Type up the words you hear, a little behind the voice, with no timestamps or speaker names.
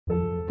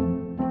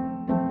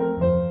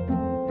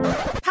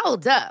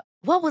Hold up.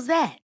 What was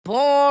that?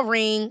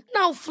 Boring.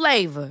 No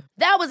flavor.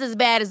 That was as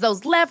bad as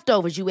those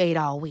leftovers you ate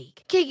all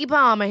week. Keke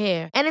Palmer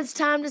here. And it's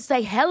time to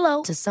say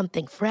hello to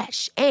something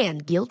fresh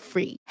and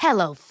guilt-free.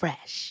 Hello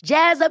Fresh.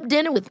 Jazz up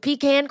dinner with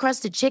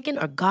pecan-crusted chicken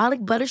or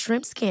garlic butter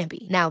shrimp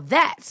scampi. Now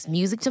that's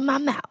music to my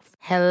mouth.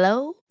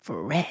 Hello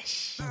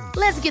Fresh.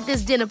 Let's get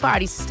this dinner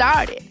party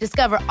started.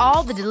 Discover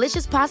all the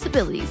delicious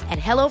possibilities at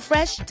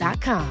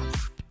hellofresh.com.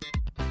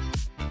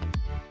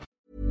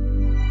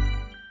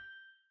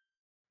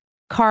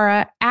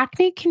 Cara,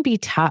 acne can be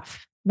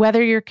tough.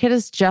 Whether your kid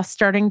is just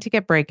starting to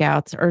get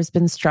breakouts or has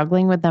been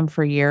struggling with them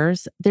for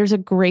years, there's a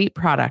great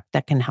product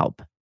that can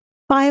help.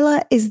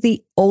 Phyla is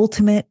the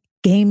ultimate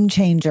game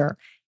changer.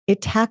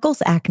 It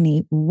tackles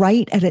acne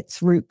right at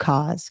its root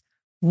cause,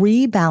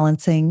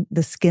 rebalancing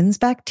the skin's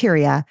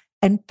bacteria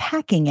and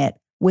packing it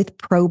with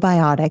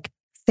probiotic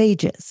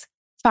phages.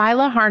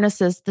 Phyla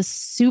harnesses the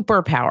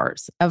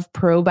superpowers of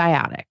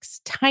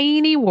probiotics,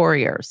 tiny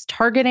warriors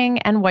targeting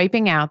and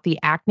wiping out the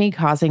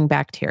acne-causing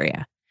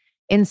bacteria.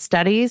 In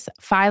studies,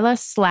 Phyla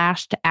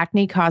slashed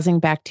acne-causing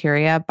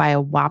bacteria by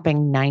a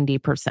whopping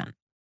 90%.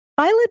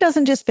 Phyla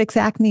doesn't just fix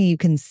acne you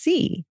can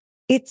see.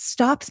 It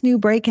stops new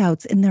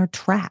breakouts in their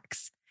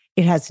tracks.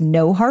 It has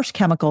no harsh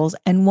chemicals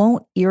and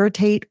won't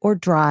irritate or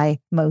dry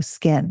most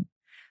skin.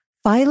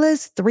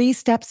 Phyla's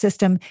 3-step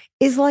system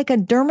is like a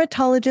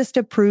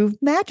dermatologist-approved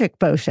magic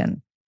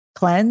potion.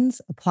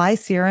 Cleanse, apply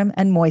serum,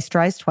 and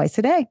moisturize twice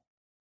a day.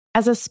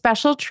 As a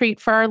special treat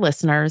for our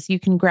listeners, you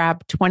can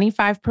grab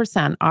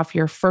 25% off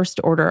your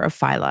first order of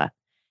Phyla.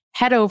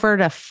 Head over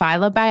to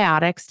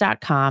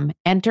phylabiotics.com,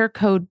 enter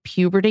code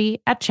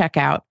PUBERTY at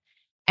checkout,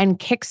 and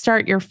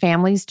kickstart your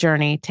family's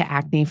journey to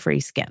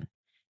acne-free skin.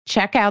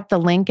 Check out the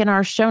link in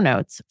our show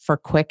notes for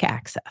quick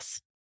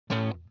access.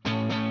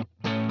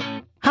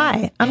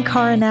 Hi, I'm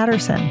Cara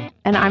Natterson.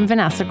 And I'm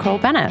Vanessa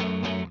Kroll-Bennett.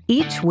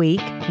 Each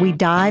week, we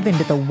dive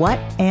into the what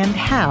and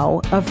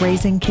how of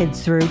raising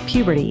kids through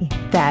puberty,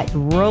 that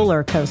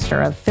roller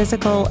coaster of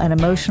physical and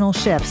emotional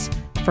shifts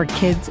for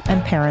kids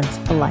and parents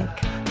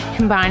alike.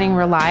 Combining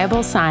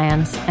reliable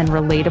science and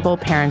relatable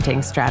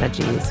parenting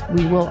strategies,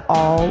 we will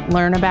all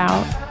learn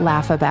about,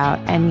 laugh about,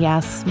 and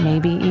yes,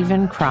 maybe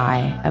even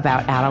cry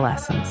about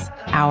adolescence,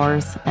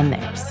 ours and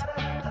theirs.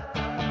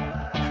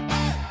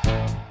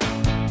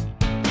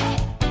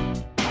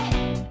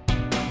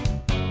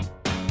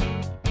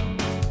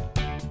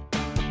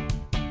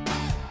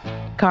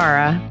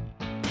 Cara,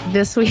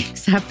 this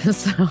week's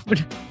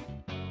episode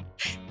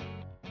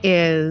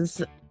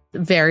is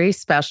very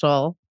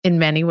special in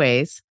many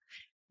ways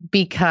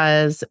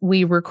because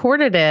we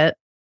recorded it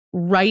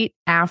right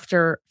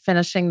after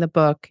finishing the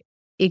book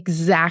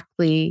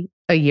exactly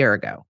a year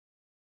ago.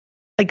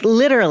 Like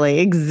literally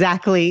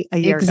exactly a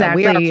year ago.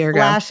 We are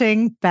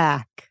flashing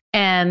back.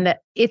 And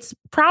it's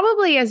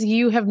probably as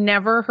you have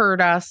never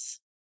heard us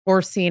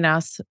or seen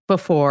us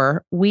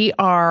before. We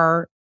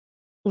are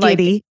like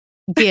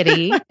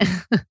giddy.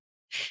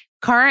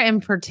 Cara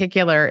in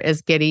particular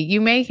is giddy.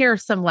 You may hear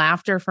some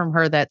laughter from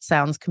her that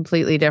sounds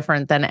completely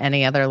different than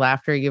any other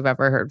laughter you've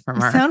ever heard from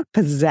her. You sound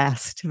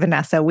possessed,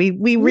 Vanessa. We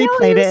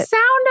replayed it.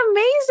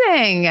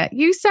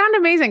 You sound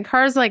amazing.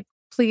 Cara's like,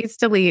 please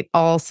delete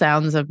all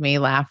sounds of me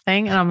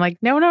laughing. And I'm like,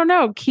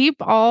 no. Keep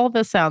all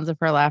the sounds of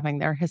her laughing.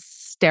 They're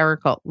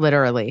hysterical,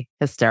 literally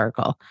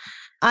hysterical.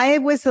 I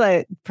was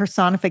a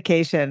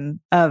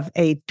personification of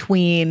a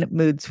tween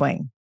mood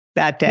swing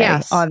that day.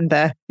 Yes. On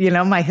the,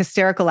 my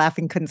hysterical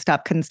laughing couldn't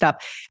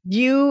stop.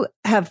 You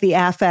have the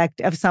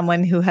affect of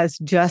someone who has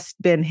just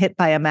been hit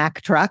by a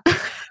Mack truck.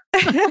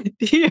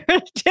 You're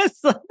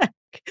just like,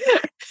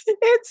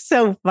 it's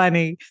so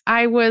funny.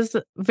 I was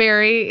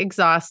very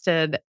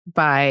exhausted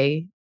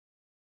by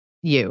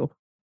you.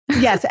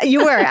 Yes,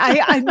 you were.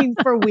 I mean,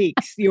 for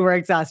weeks, you were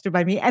exhausted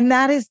by me. And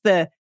that is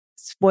the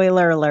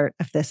spoiler alert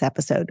of this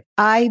episode.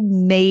 I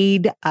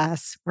made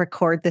us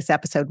record this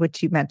episode,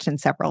 which you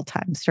mentioned several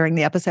times during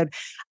the episode.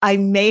 I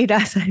made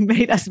us.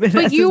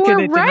 But you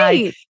were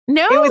right.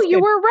 No, you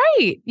were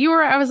right.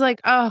 I was like,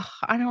 oh,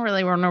 I don't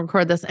really want to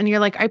record this. And you're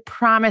like, I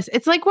promise.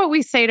 It's like what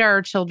we say to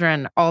our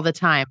children all the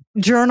time.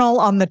 Journal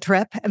on the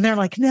trip. And they're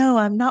like, no,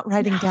 I'm not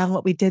writing down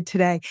what we did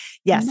today.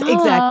 Yes, Mom.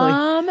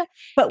 Exactly.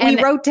 But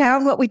we wrote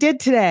down what we did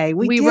today.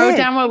 We wrote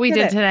down what we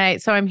did today.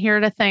 So I'm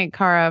here to thank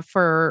Cara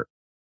for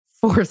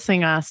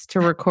forcing us to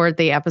record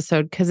the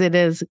episode because it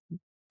is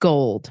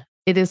gold.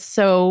 It is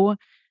so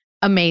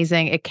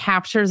amazing. It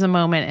captures a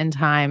moment in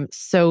time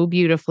so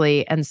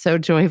beautifully and so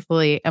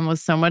joyfully and with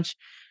so much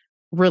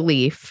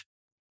relief.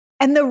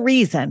 And the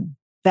reason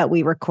that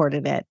we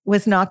recorded it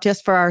was not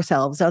just for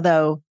ourselves,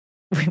 although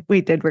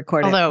we did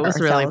record it. Although it was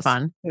really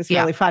fun. It was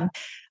really fun.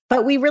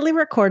 But we really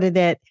recorded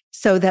it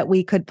so that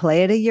we could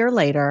play it a year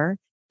later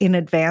in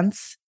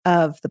advance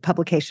of the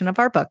publication of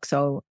our book.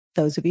 So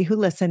those of you who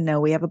listen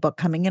know we have a book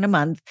coming in a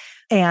month,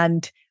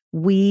 and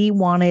we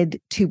wanted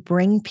to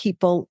bring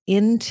people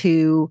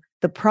into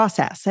the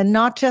process and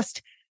not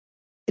just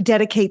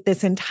dedicate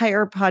this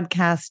entire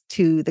podcast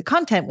to the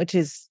content, which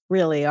is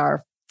really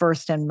our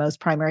first and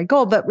most primary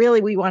goal, but really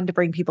we wanted to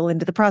bring people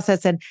into the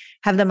process and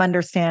have them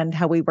understand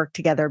how we work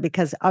together,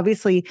 because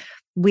obviously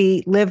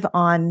we live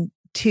on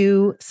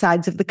two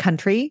sides of the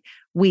country.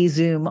 We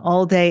Zoom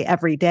all day,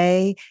 every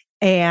day.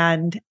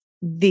 And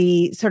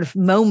the sort of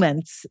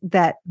moments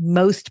that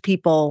most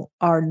people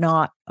are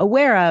not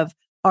aware of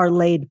are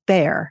laid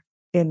bare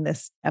in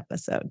this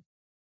episode.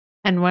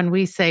 And when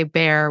we say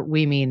bear,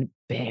 we mean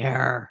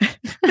bear.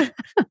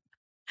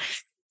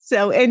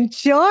 So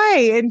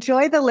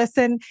enjoy the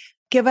listen.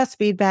 Give us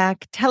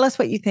feedback. Tell us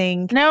what you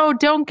think. No,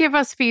 don't give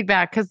us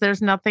feedback because there's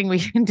nothing we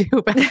can do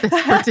about this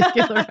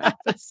particular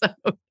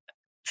episode.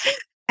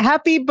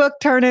 Happy book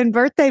turn-in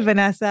birthday,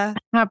 Vanessa.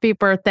 Happy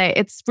birthday.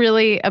 It's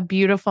really a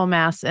beautiful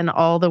mess in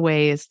all the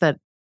ways that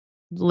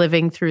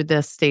living through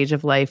this stage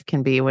of life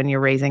can be when you're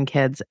raising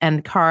kids.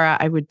 And Cara,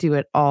 I would do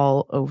it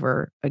all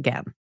over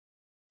again.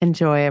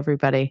 Enjoy,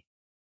 everybody.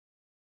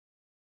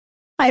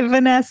 Hi,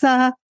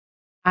 Vanessa.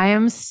 I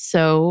am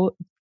so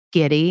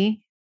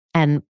giddy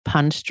and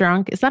punch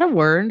drunk. Is that a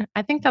word?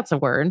 I think that's a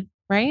word,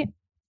 right?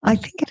 I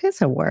think it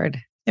is a word.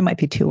 It might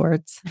be two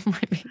words. It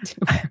might be two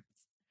words.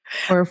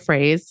 Or a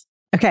phrase.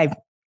 Okay.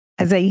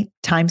 As a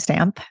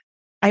timestamp,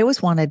 I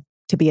always wanted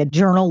to be a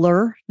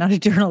journaler, not a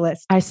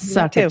journalist. I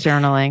suck at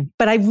journaling.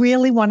 But I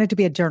really wanted to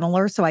be a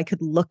journaler so I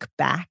could look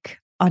back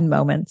on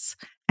moments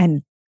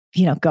and,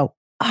 go,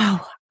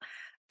 oh,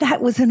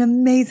 that was an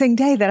amazing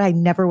day that I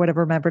never would have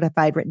remembered if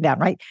I'd written down,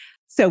 right?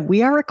 So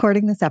we are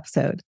recording this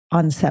episode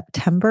on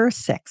September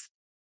 6th,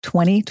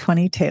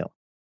 2022,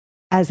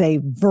 as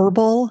a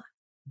verbal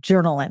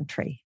journal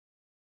entry,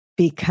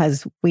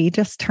 because we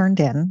just turned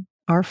in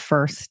our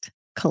first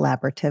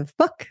collaborative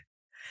book.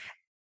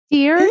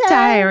 Dear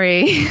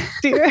Diary.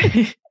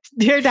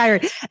 Dear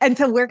Diary. And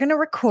so we're going to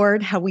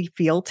record how we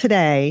feel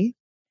today.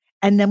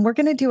 And then we're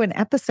going to do an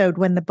episode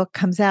when the book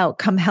comes out.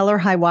 Come hell or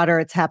high water,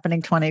 it's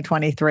happening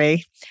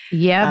 2023.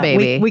 Yeah,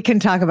 baby. We can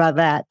talk about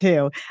that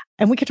too.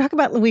 And we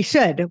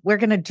we're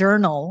going to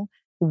journal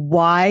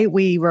why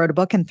we wrote a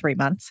book in 3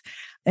 months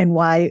and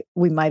why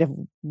we might have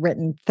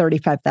written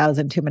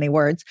 35,000 too many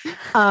words.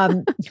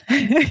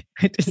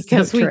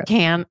 Because we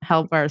can't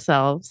help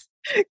ourselves.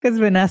 Because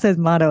Vanessa's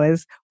motto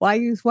is, why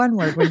use one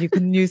word when you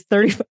can use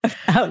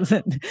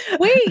 35,000?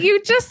 Wait,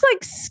 you just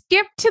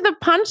skipped to the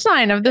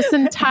punchline of this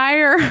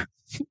entire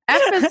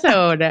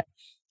episode.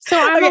 So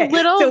I'm a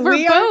little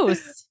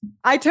verbose.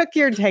 I took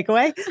your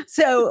takeaway.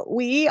 So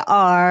we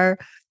are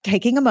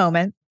taking a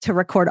moment to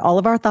record all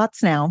of our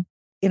thoughts now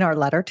in our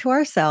letter to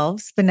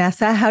ourselves.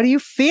 Vanessa, how do you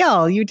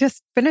feel? You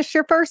just finished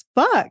your first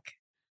book.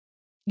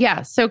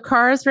 Yeah. So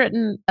Cara's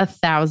written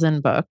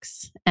 1,000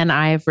 books and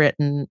I've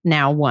written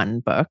now one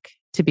book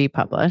to be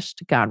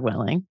published, God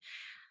willing.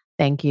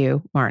 Thank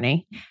you,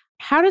 Marnie.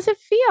 How does it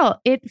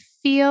feel? It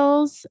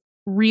feels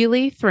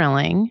really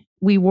thrilling.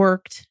 We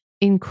worked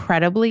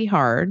incredibly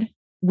hard.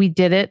 We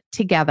did it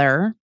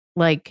together,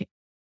 word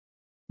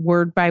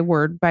by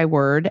word by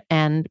word,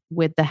 and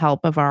with the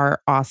help of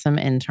our awesome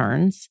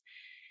interns.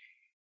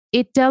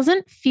 It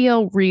doesn't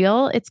feel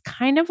real. It's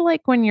kind of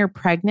like when you're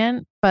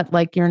pregnant,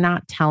 but you're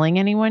not telling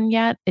anyone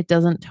yet. It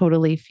doesn't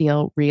totally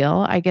feel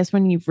real. I guess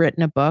when you've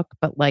written a book,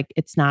 but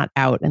it's not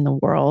out in the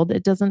world,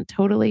 it doesn't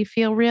totally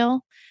feel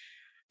real.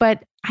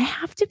 But I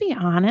have to be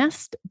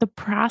honest, the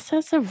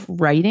process of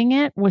writing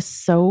it was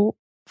so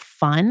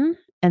fun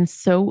and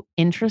so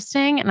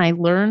interesting. And I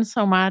learned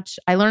so much.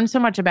 I learned so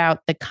much about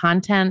the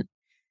content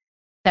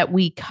that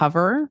we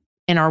cover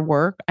in our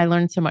work. I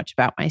learned so much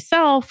about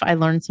myself. I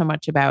learned so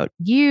much about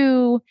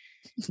you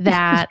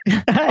that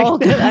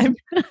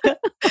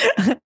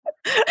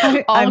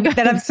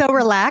I'm so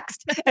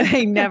relaxed and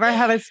I never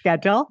have a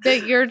schedule.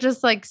 That you're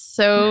just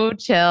so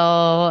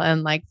chill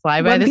and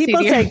fly by the seat.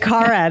 When people say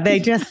Cara, they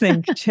just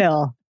think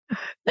chill.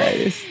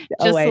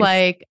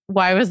 Why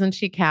wasn't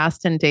she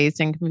cast in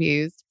Dazed and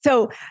Confused?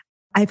 So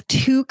I have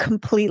two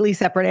completely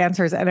separate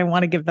answers and I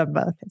want to give them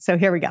both. So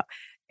here we go.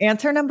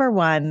 Answer number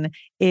one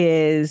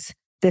is,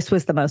 this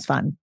was the most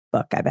fun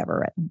book I've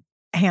ever written,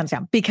 hands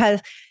down, because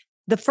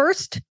the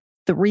first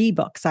 3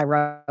 books I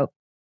wrote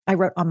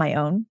on my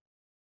own,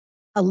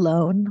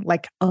 alone.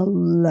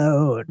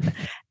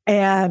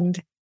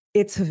 And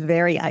it's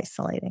very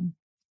isolating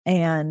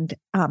and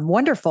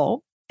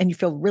wonderful. And you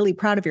feel really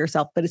proud of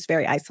yourself, but it's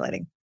very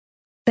isolating.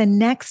 The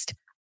next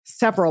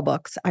several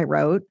books I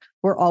wrote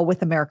were all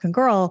with American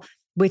Girl,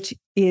 which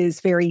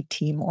is very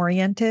team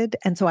oriented.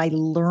 And so I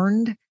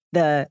learned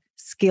the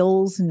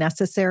skills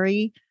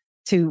necessary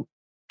to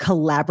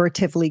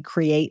collaboratively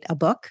create a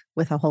book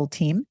with a whole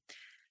team.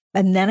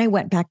 And then I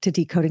went back to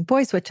Decoding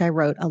Boys, which I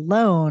wrote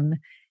alone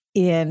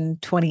in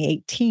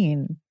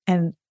 2018.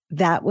 And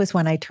that was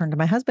when I turned to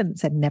my husband and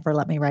said, never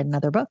let me write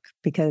another book,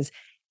 because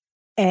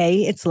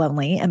A, it's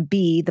lonely, and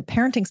B, the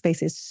parenting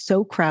space is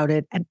so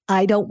crowded and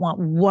I don't want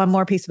one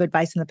more piece of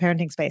advice in the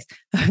parenting space.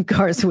 Of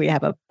course, we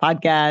have a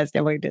podcast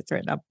and we just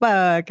written a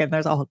book and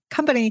there's a whole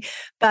company,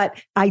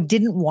 but I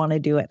didn't want to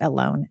do it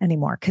alone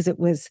anymore because it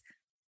was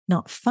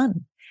not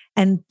fun.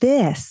 And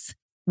this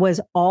was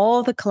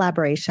all the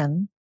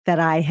collaboration that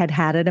I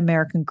had at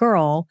American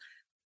Girl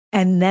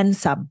and then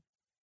some.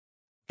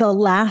 the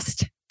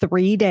last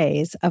 3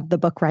 days of the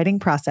book writing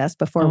process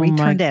before we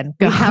turned in,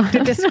 God. we have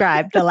to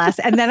describe the last,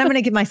 and then I'm going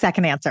to give my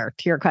second answer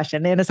to your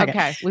question in a second.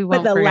 Okay, we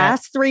won't But the forget.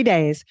 last 3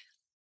 days,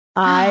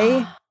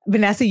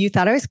 Vanessa, you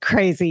thought I was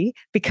crazy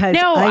because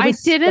No, I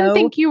didn't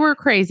think you were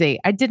crazy.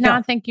 I did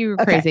not think you were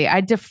crazy.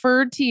 I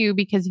deferred to you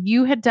because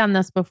you had done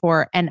this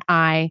before and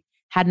I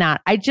had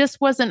not. I just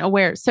wasn't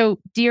aware. So,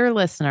 dear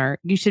listener,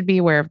 you should be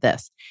aware of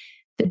this.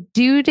 The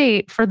due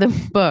date for the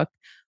book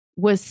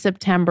was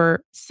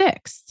September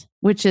 6th,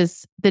 which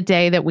is the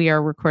day that we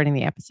are recording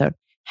the episode.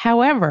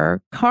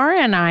 However, Cara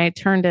and I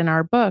turned in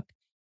our book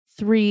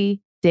 3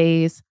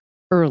 days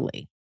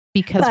early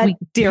because we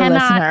dear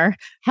cannot listener,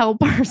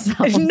 help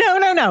ourselves.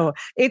 No.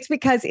 It's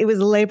because it was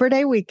Labor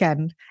Day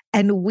weekend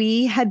and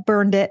we had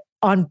burned it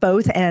on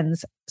both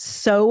ends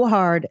so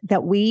hard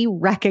that we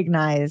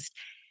recognized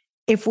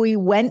if we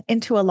went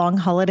into a long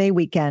holiday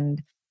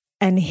weekend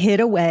and hid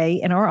away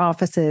in our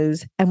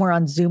offices and we're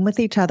on Zoom with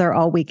each other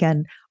all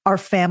weekend, our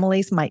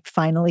families might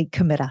finally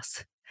commit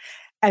us.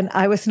 And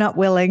I was not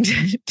willing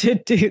to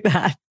do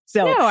that.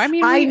 So no, I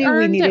mean, I knew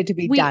we needed to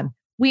be done.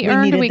 We earned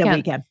a needed weekend. the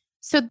weekend.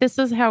 So this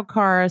is how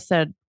Cara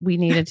said we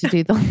needed to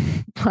do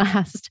the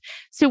last.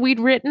 So we'd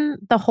written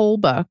the whole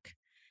book.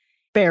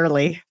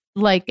 Barely.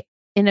 Like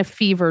in a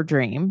fever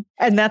dream.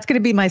 And that's going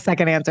to be my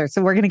second answer.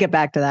 So we're going to get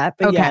back to that.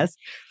 But yes.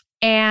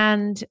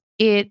 And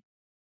it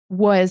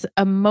was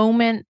a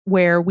moment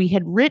where we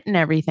had written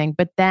everything,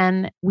 but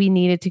then we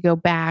needed to go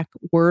back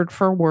word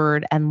for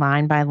word and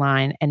line by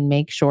line and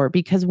make sure,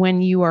 because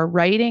when you are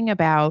writing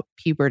about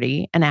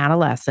puberty and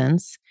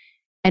adolescence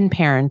and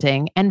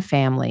parenting and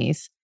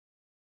families,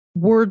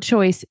 word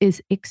choice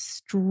is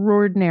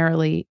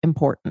extraordinarily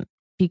important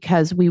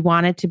because we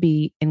want it to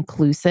be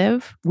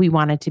inclusive. We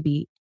want it to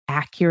be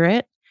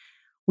accurate.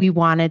 We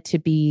want it to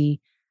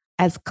be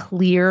as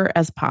clear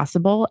as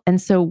possible.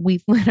 And so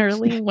we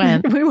literally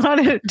went. We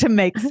wanted it to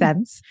make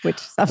sense, which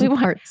some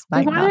parts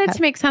might not. We wanted it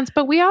to make sense,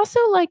 but we also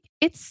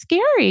it's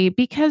scary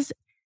because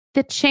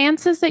the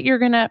chances that you're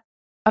going to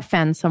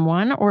offend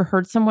someone or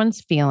hurt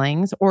someone's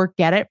feelings or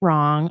get it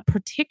wrong,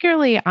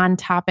 particularly on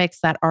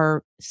topics that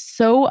are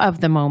so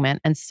of the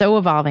moment and so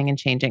evolving and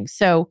changing.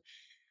 So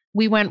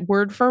we went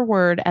word for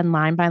word and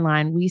line by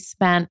line. We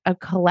spent a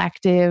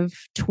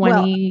collective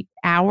 20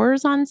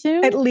 hours on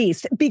Zoom. At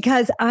least,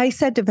 because I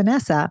said to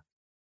Vanessa,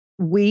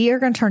 we are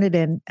going to turn it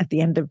in at the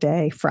end of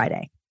day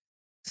Friday.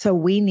 So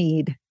we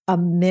need a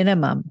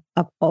minimum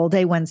of all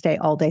day Wednesday,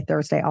 all day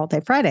Thursday, all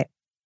day Friday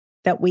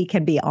that we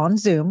can be on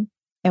Zoom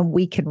and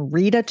we can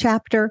read a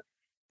chapter,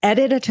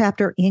 edit a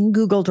chapter in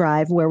Google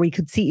Drive where we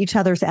could see each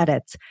other's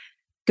edits,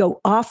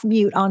 go off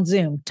mute on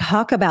Zoom,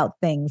 talk about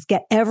things,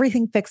 get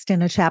everything fixed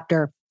in a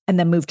chapter, and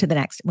then move to the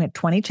next. We had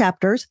 20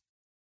 chapters.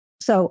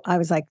 So I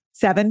was like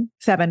 7,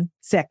 7,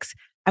 6,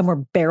 and we're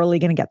barely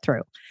going to get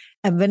through.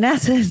 And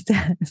Vanessa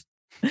says,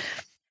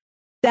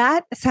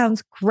 that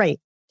sounds great.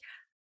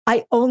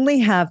 I only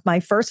have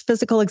my first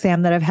physical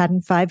exam that I've had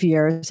in 5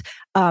 years.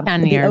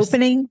 10 years.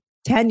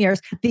 10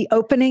 years, the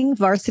opening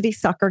varsity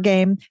soccer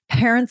game,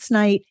 parents'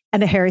 night,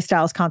 and a Harry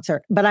Styles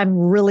concert. But I'm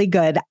really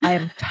good. I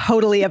am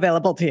totally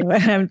available to you.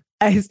 And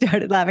I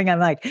started laughing.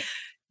 I'm like,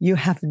 you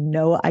have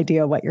no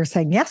idea what you're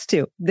saying yes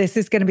to. This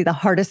is going to be the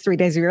hardest 3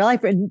 days of your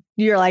life. And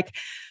you're like,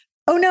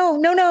 oh,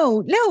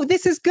 no,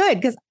 this is good.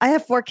 Because I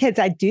have 4 kids.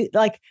 I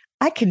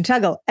can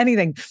juggle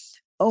anything.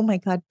 Oh my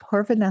God,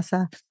 poor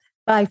Vanessa.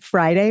 By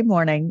Friday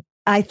morning,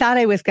 I thought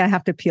I was going to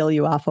have to peel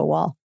you off a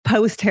wall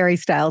post Harry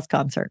Styles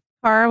concert.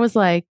 Cara was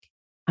like,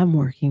 I'm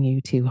working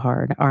you too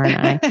hard, aren't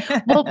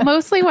I? Well,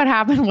 mostly what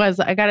happened was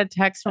I got a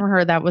text from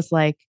her that was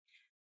like,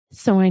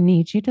 so I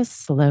need you to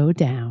slow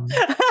down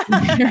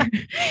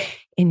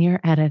in your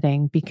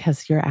editing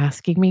because you're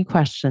asking me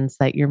questions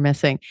that you're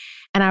missing.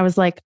 And I was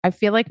like, I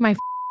feel like my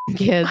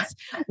kids,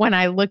 when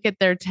I look at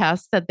their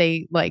tests that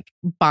they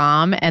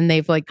bomb and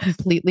they've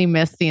completely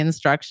missed the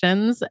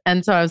instructions.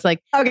 And so I was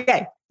like,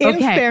 okay. In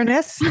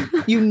fairness,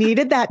 you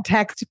needed that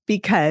text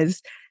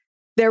because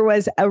there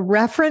was a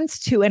reference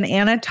to an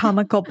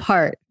anatomical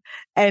part.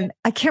 And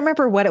I can't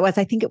remember what it was.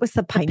 I think it was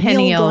the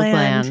pineal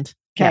gland.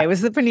 Okay, yeah. It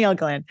was the pineal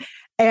gland.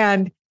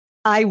 And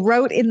I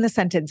wrote in the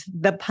sentence,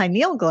 the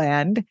pineal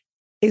gland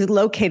is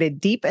located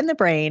deep in the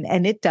brain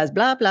and it does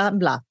blah, blah,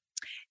 blah.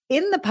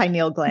 In the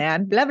pineal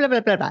gland, blah, blah,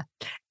 blah, blah, blah.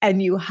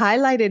 And you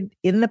highlighted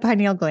in the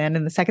pineal gland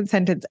in the second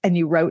sentence and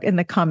you wrote in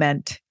the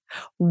comment,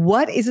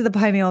 what is the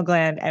pineal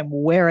gland and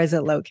where is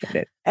it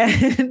located?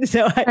 And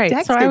so I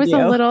texted so I was you.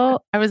 a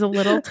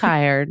little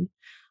tired.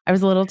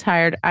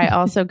 I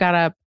also got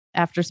up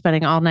after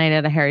spending all night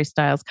at a Harry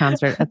Styles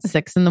concert at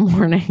 6 a.m.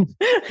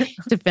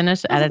 to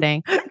finish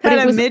editing. But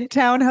at a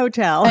Midtown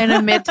hotel. In a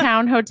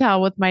Midtown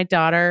hotel with my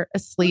daughter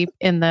asleep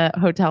in the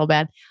hotel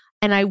bed.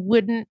 And I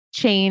wouldn't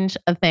change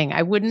a thing.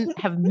 I wouldn't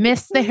have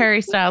missed the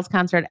Harry Styles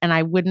concert and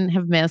I wouldn't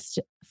have missed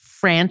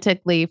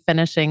frantically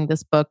finishing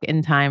this book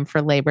in time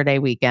for Labor Day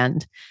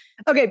weekend.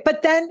 Okay,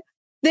 but then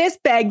this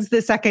begs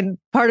the second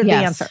part of the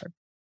answer.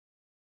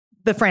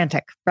 The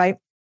frantic, right?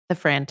 The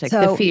frantic,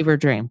 the fever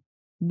dream.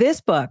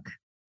 This book,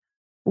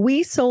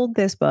 we sold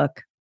this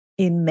book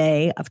in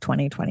May of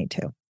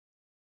 2022.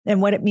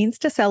 And what it means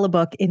to sell a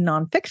book in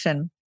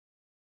nonfiction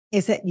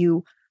is that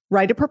you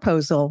write a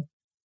proposal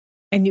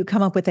and you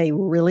come up with a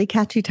really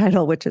catchy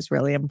title, which is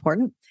really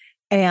important,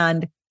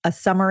 and a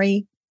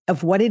summary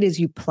of what it is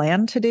you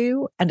plan to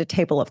do and a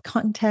table of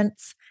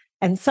contents.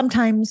 And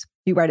sometimes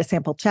you write a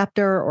sample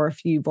chapter, or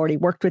if you've already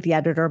worked with the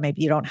editor,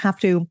 maybe you don't have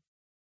to,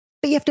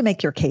 but you have to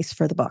make your case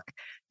for the book.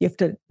 You have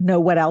to know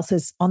what else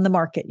is on the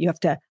market. You have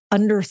to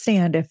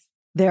understand if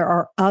there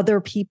are other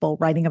people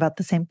writing about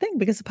the same thing,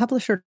 because the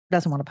publisher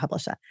doesn't want to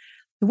publish that.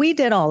 We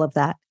did all of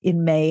that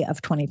in May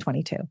of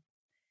 2022.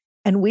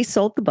 And we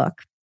sold the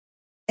book,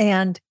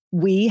 and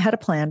we had a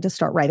plan to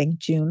start writing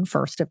June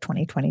 1st of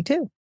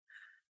 2022.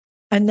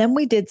 And then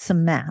we did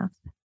some math.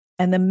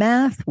 And the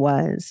math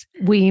was...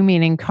 We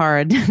meaning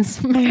Cara did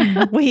some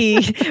math.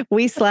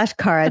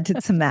 we/Cara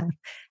did some math.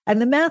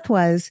 And the math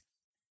was,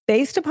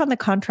 based upon the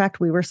contract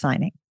we were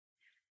signing,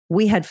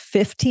 we had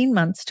 15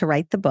 months to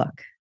write the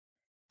book.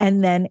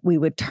 And then we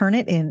would turn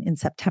it in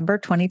September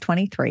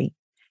 2023,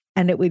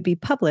 and it would be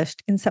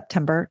published in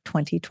September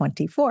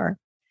 2024.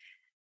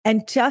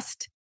 And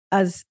just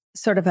as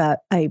sort of a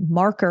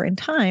marker in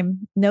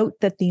time, note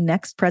that the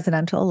next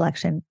presidential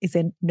election is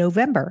in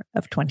November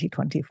of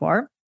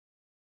 2024.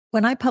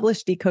 When I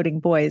published Decoding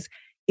Boys,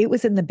 it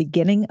was in the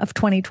beginning of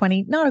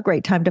 2020. Not a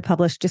great time to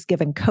publish, just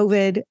given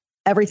COVID.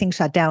 Everything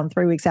shut down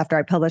 3 weeks after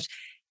I published.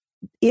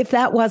 If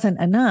that wasn't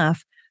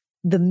enough,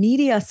 the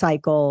media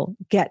cycle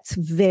gets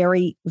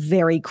very,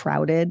 very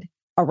crowded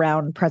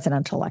around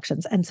presidential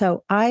elections. And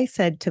so I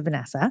said to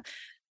Vanessa,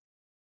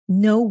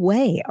 no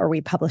way are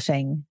we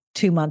publishing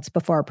 2 months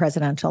before a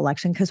presidential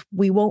election, because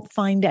we won't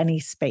find any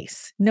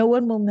space. No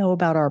one will know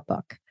about our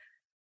book.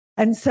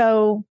 And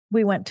so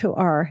we went to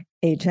our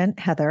agent,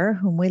 Heather,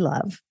 whom we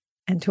love,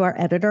 and to our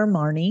editor,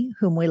 Marnie,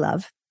 whom we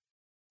love.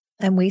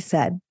 And we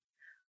said,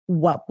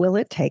 what will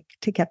it take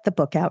to get the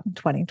book out in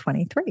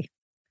 2023?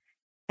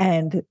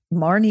 And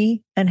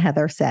Marnie and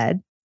Heather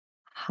said,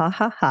 ha,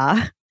 ha,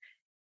 ha,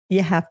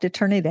 you have to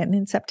turn it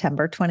in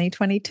September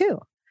 2022.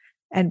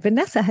 And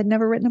Vanessa had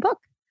never written a book.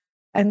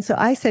 And so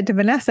I said to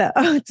Vanessa,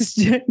 oh, it's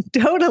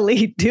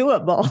totally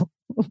doable.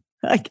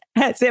 Like,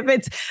 as if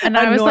it's and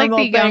I was like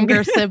the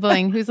younger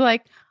sibling who's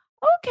like,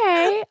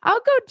 okay, I'll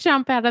go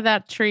jump out of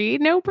that tree.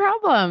 No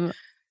problem.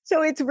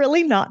 So it's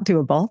really not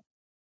doable.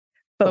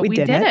 But we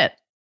did it.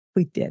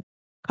 We did.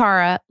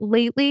 Cara,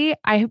 lately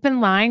I have been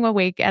lying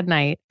awake at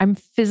night. I'm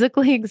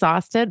physically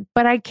exhausted,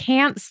 but I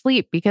can't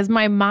sleep because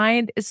my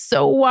mind is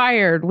so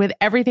wired with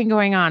everything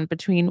going on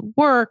between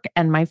work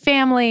and my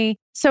family.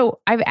 So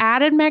I've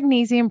added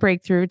Magnesium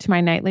Breakthrough to my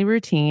nightly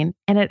routine,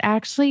 and it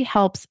actually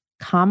helps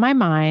calm my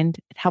mind.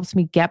 It helps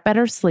me get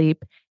better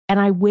sleep, and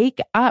I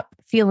wake up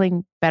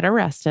feeling better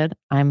rested.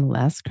 I'm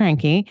less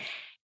cranky,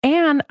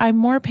 and I'm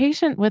more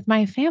patient with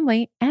my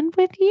family and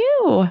with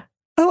you.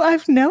 Oh,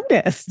 I've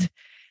noticed.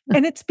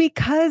 And it's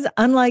because,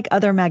 unlike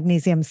other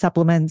magnesium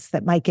supplements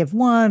that might give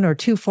 1 or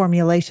 2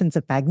 formulations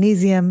of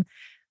magnesium,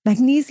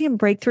 Magnesium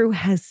Breakthrough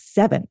has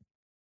 7.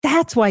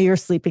 That's why you're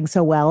sleeping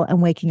so well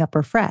and waking up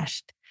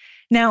refreshed.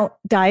 Now,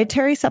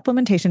 dietary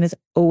supplementation is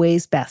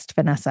always best,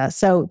 Vanessa.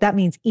 So that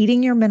means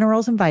eating your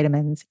minerals and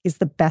vitamins is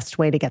the best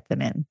way to get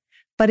them in.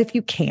 But if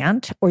you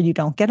can't, or you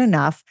don't get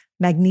enough,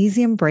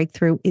 Magnesium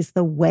Breakthrough is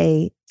the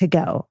way to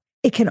go.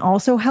 It can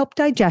also help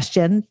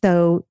digestion,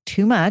 though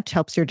too much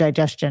helps your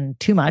digestion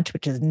too much,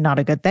 which is not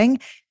a good thing.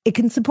 It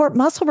can support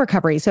muscle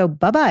recovery. So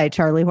bye-bye,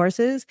 Charlie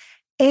horses.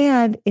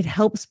 And it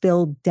helps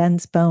build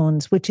dense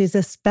bones, which is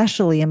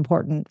especially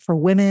important for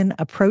women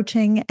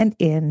approaching and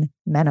in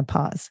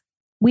menopause.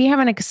 We have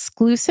an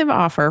exclusive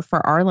offer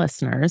for our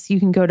listeners.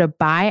 You can go to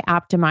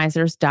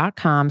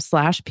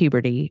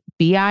bioptimizers.com/puberty,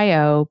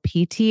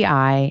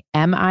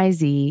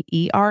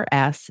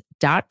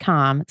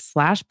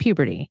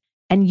 bioptimizers.com/puberty.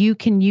 And you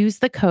can use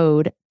the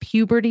code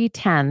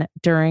PUBERTY10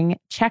 during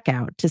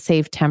checkout to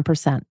save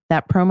 10%.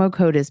 That promo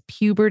code is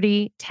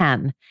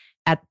PUBERTY10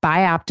 at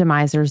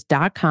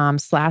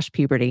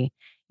bioptimizers.com/puberty.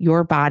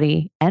 Your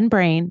body and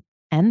brain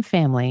and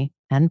family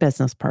and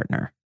business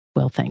partner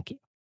will thank you.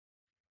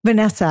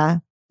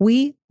 Vanessa,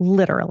 we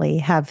literally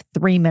have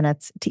 3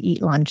 minutes to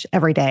eat lunch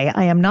every day.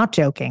 I am not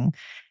joking.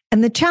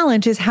 And the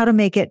challenge is how to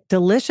make it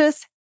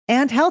delicious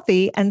and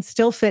healthy and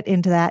still fit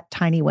into that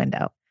tiny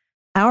window.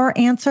 Our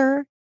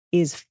answer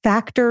is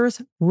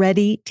Factor's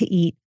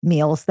ready-to-eat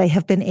meals. They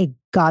have been a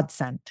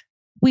godsend.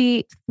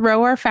 We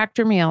throw our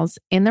Factor meals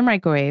in the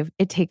microwave.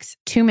 It takes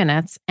 2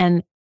 minutes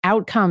and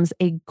out comes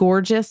a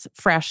gorgeous,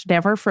 fresh,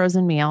 never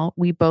frozen meal.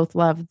 We both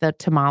love the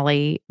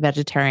tamale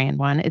vegetarian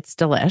one. It's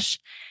delish.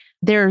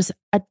 There's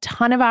a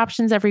ton of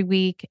options every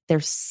week.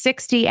 There's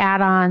 60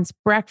 add-ons,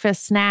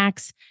 breakfast,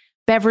 snacks,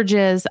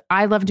 beverages.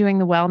 I love doing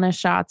the wellness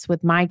shots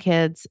with my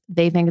kids.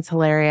 They think it's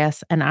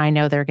hilarious. And I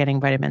know they're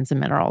getting vitamins and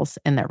minerals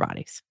in their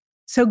bodies.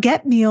 So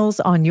get meals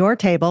on your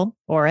table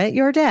or at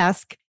your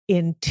desk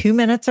in 2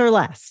 minutes or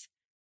less.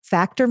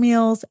 Factor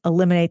meals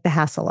eliminate the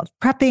hassle of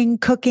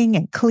prepping, cooking,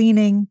 and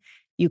cleaning.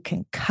 You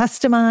can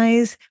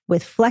customize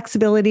with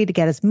flexibility to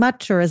get as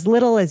much or as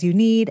little as you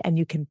need, and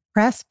you can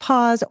press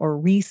pause or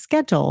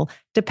reschedule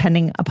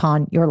depending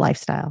upon your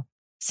lifestyle.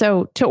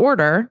 So to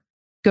order,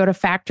 go to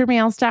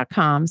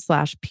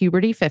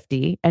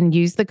factormeals.com/puberty50 and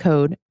use the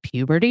code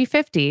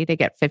puberty50 to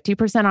get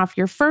 50% off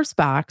your first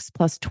box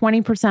plus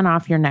 20%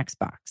 off your next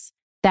box.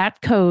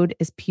 That code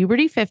is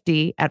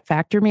puberty50 at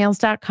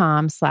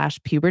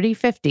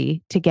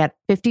factormeals.com/puberty50 to get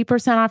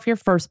 50% off your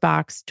first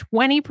box,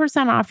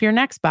 20% off your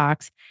next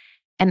box.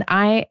 And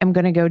I am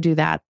going to go do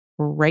that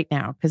right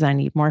now because I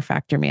need more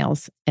Factor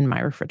meals in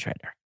my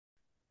refrigerator.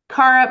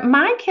 Cara,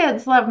 my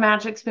kids love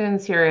Magic Spoon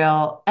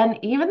cereal, and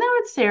even though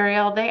it's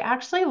cereal, they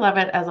actually love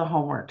it as a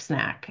homework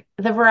snack.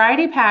 The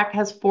variety pack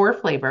has 4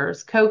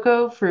 flavors: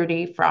 cocoa,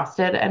 fruity,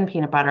 frosted, and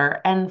peanut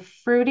butter, and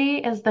fruity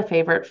is the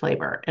favorite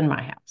flavor in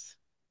my house.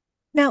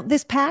 Now,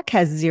 this pack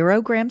has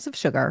 0 grams of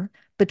sugar,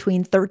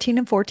 between 13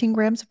 and 14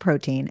 grams of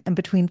protein, and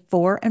between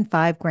 4 and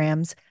 5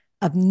 grams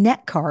of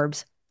net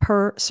carbs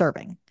per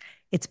serving.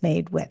 It's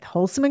made with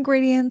wholesome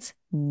ingredients,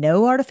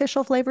 no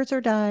artificial flavors or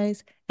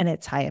dyes, and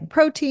it's high in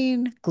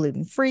protein,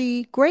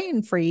 gluten-free,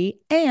 grain-free,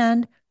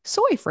 and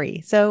soy-free.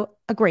 So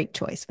a great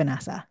choice,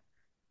 Vanessa.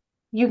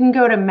 You can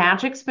go to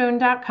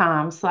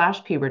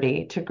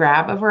magicspoon.com/puberty to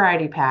grab a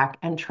variety pack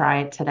and try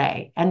it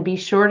today. And be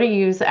sure to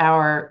use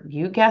our,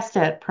 you guessed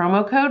it,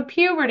 promo code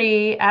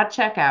puberty at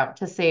checkout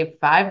to save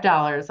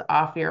 $5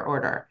 off your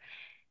order.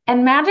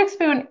 And Magic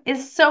Spoon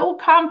is so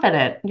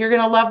confident you're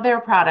going to love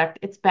their product.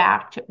 It's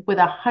backed with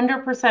a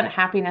 100%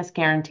 happiness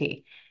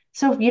guarantee.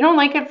 So if you don't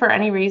like it for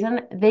any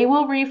reason, they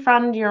will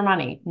refund your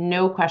money.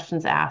 No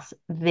questions asked.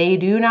 They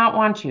do not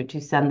want you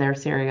to send their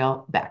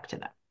cereal back to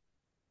them.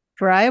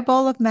 Try a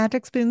bowl of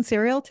Magic Spoon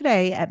cereal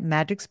today at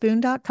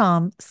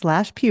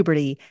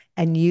magicspoon.com/puberty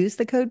and use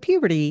the code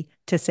puberty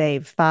to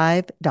save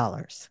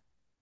 $5.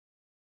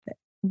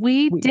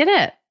 We did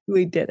it.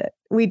 We did it.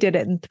 We did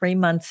it in 3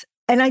 months.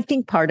 And I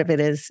think part of it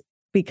is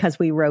because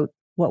we wrote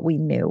what we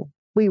knew.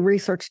 We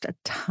researched a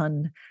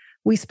ton.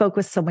 We spoke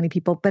with so many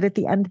people. But at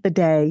the end of the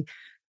day,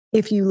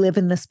 if you live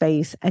in the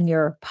space and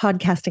you're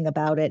podcasting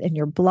about it and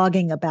you're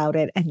blogging about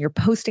it and you're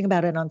posting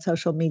about it on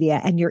social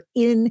media and you're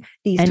in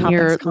these and topics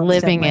you're constantly,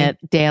 living it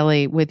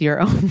daily with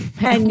your own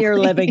family. And you're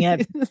living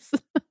it.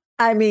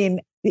 I mean,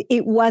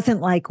 it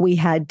wasn't like we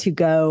had to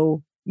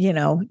go,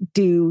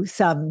 do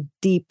some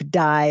deep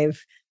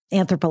dive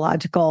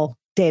anthropological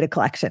data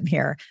collection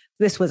here.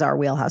 This was our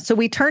wheelhouse. So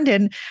we turned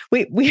in,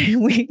 we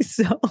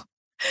sold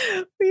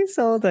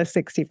a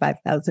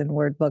 65,000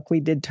 word book. We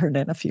did turn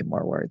in a few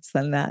more words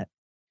than that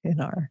in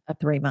our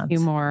 3 months. A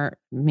few more,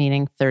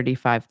 meaning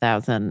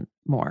 35,000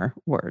 more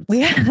words.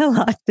 We had a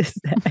lot to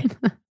say.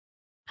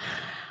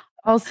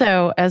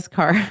 Also, as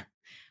Cara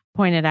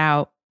pointed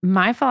out,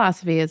 my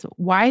philosophy is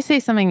why say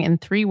something in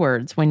 3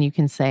 words when you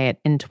can say it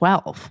in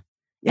 12?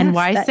 Yes, and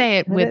why say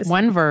it with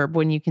 1 verb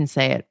when you can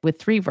say it with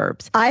 3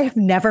 verbs? I've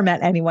never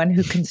met anyone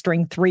who can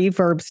string 3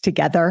 verbs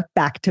together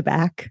back to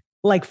back.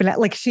 Like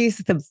she's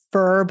the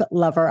verb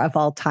lover of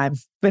all time,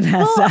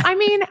 Vanessa. Well, I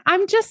mean,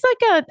 I'm just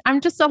a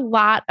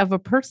lot of a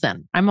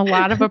person. I'm a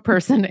lot of a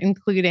person,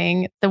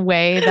 including the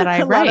way that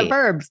I write. A lot of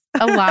verbs.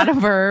 A lot of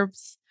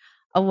verbs,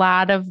 a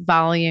lot of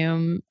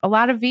volume, a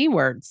lot of V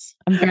words.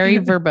 I'm very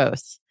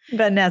verbose.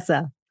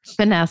 Vanessa's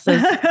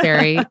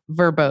very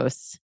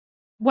verbose.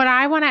 What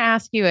I want to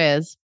ask you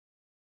is,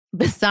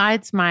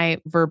 besides my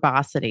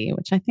verbosity,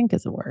 which I think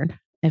is a word,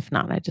 if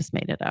not, I just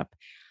made it up.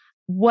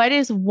 What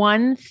is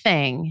one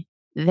thing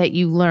that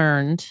you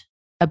learned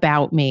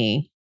about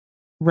me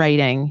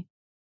writing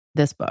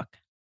this book?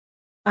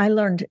 I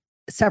learned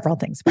several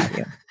things about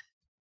you.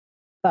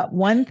 But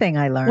one thing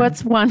I learned.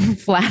 What's one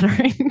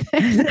flattering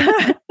thing?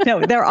 No,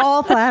 they're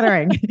all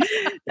flattering.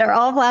 They're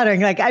all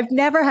flattering. Like, I've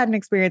never had an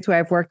experience where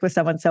I've worked with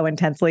someone so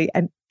intensely,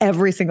 and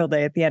every single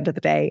day at the end of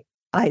the day,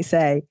 I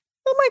say,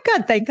 oh my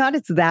God, thank God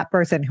it's that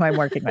person who I'm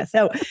working with.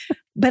 So,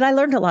 but I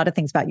learned a lot of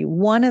things about you.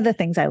 One of the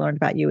things I learned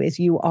about you is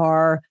you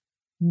are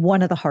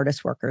one of the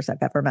hardest workers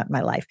I've ever met in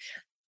my life.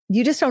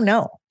 You just don't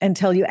know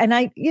until you, and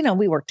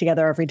we work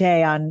together every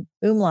day on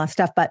Umlaw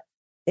stuff, but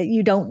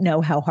you don't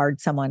know how hard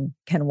someone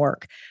can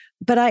work.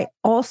 But I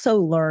also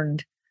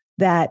learned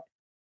that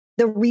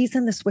the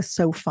reason this was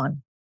so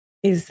fun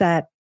is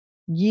that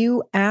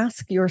you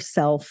ask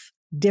yourself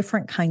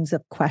different kinds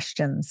of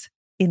questions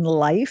in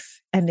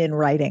life and in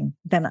writing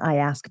than I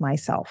ask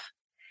myself.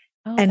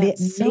 Oh, and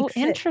it's so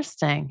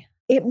interesting.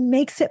 It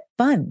makes it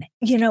fun.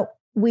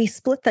 We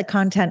split the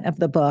content of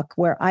the book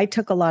where I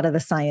took a lot of the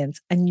science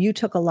and you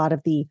took a lot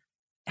of the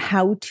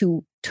how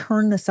to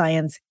turn the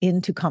science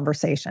into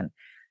conversation.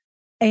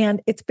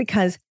 And it's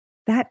because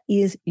that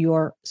is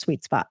your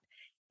sweet spot.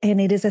 And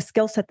it is a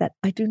skill set that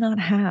I do not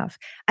have.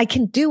 I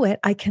can do it.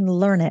 I can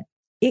learn it.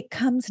 It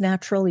comes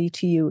naturally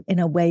to you in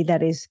a way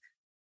that is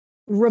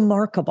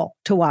remarkable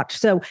to watch.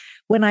 So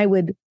when I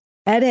would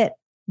edit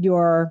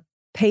your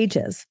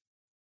pages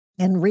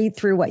and read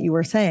through what you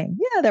were saying,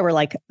 there were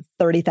like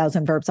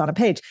 30,000 verbs on a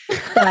page,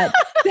 but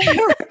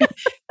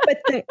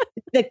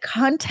the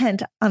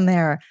content on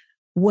there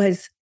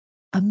was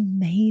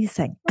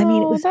amazing. I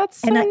mean, it was, that's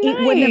so and it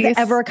wouldn't have nice.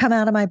 ever come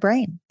out of my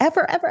brain.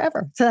 Ever, ever,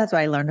 ever. So that's what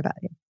I learned about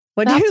you.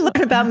 What do you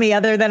learn about me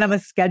other than I'm a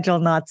schedule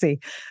Nazi?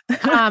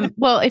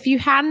 Well, if you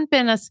hadn't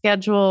been a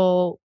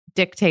schedule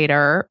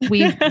dictator,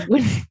 we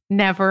would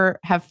never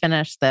have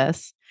finished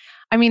this.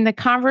 I mean, the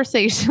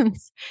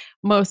conversations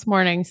most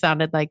mornings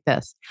sounded like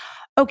this.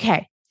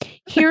 Okay,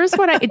 here's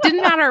what it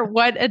didn't matter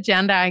what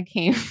agenda I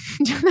came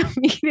to the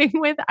meeting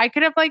with. I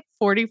could have like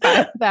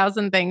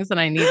 45,000 things that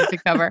I needed to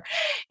cover.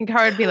 And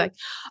Cara would be like,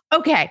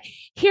 okay,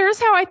 here's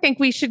how I think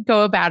we should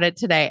go about it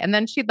today. And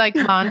then she'd like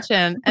launch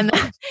in and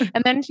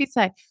then she'd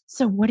say,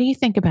 so what do you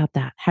think about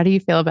that? How do you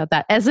feel about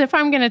that? As if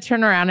I'm going to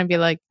turn around and be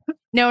like,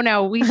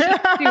 no, we should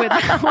do it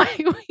that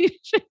way. We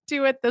should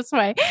do it this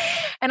way.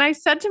 And I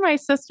said to my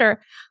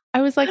sister,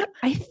 I was like,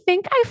 I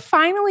think I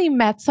finally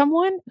met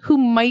someone who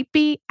might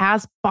be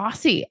as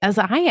bossy as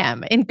I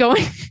am in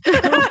going through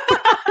the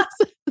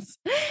process.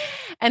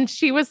 And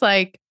she was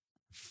like,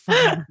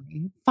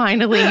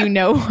 finally, you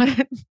know what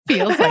it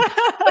feels like,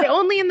 but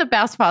only in the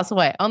best possible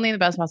way,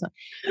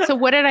 So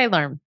what did I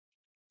learn?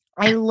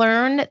 I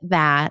learned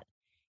that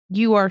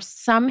you are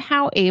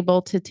somehow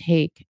able to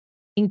take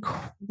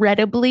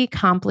incredibly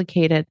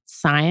complicated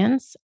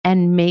science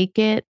and make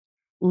it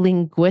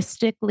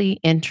linguistically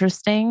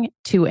interesting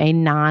to a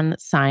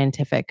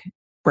non-scientific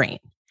brain.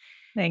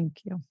 Thank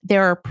you.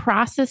 There are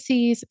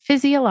processes,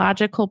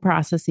 physiological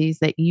processes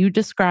that you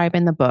describe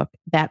in the book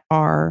that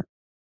are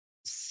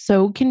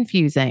so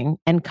confusing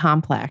and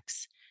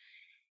complex.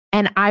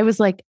 And I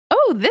was like,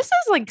 oh, this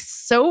is like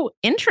so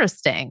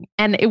interesting.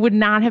 And it would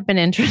not have been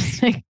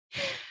interesting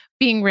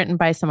being written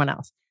by someone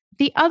else.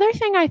 The other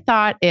thing I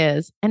thought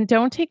is, and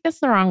don't take this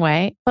the wrong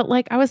way, but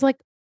like, I was like,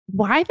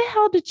 why the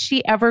hell did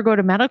she ever go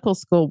to medical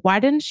school? Why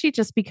didn't she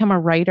just become a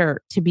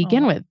writer to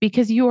begin with?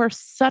 Because you are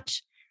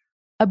such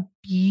a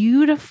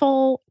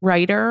beautiful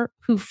writer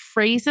who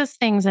phrases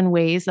things in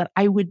ways that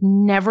I would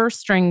never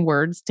string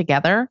words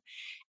together.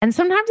 And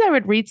sometimes I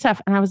would read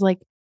stuff and I was like,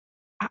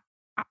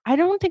 I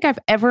don't think I've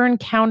ever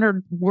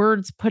encountered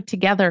words put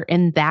together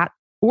in that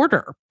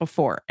order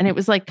before. And it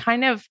was like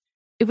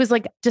it was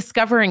like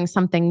discovering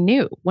something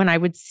new when I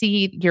would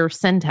see your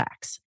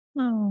syntax.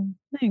 Oh,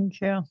 thank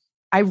you.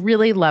 I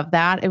really love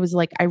that. It was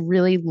like, I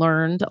really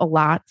learned a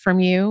lot from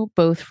you,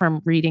 both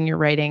from reading your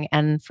writing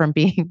and from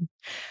being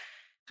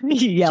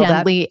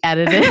gently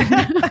edited.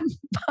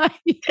 By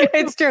you.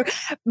 It's true.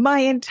 My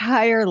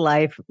entire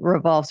life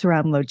revolves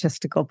around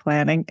logistical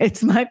planning.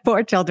 It's my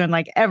poor children,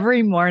 like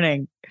every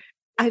morning.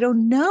 I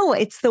don't know.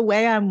 It's the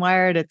way I'm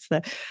wired.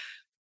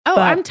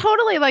 I'm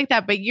totally like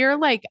that. But you're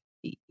like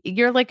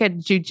a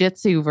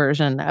jujitsu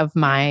version of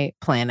my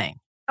planning.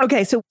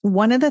 Okay. So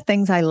one of the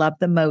things I love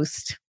the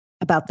most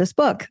about this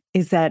book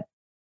is that,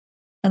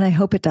 and I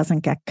hope it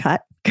doesn't get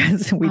cut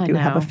because we do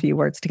have a few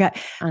words to cut,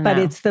 but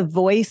it's the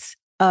voice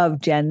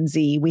of Gen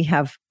Z. We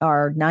have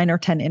our 9 or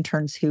 10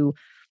 interns who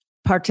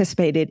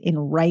participated in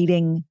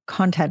writing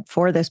content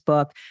for this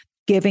book,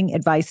 giving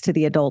advice to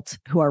the adults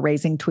who are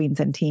raising tweens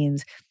and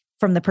teens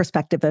from the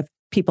perspective of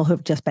people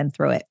who've just been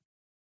through it.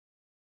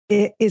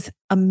 It is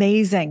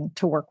amazing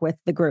to work with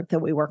the group that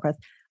we work with.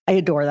 I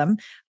adore them.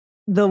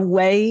 The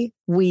way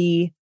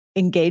we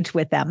engage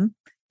with them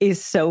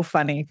is so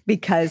funny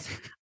because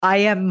I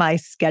am my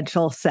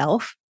schedule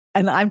self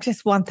and I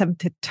just want them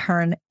to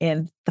turn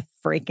in the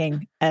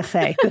freaking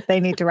essay that they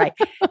need to write.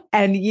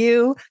 And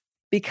you,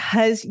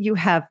 because you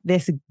have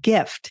this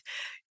gift,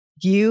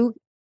 you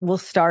will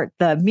start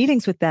the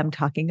meetings with them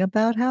talking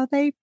about how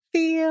they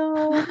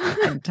feel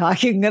and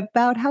talking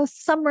about how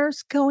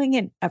summer's going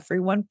and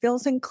everyone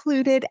feels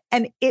included.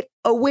 And it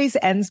always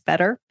ends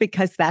better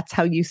because that's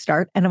how you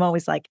start. And I'm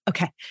always like,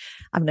 okay,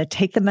 I'm going to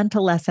take the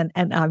mental lesson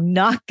and I'm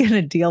not going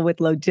to deal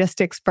with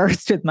logistics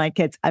first with my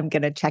kids. I'm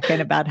going to check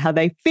in about how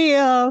they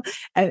feel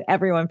and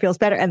everyone feels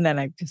better. And then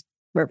I just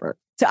revert.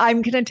 So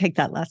I'm going to take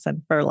that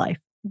lesson for life.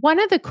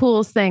 One of the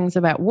coolest things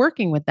about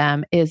working with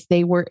them is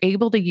they were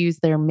able to use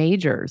their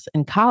majors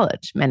in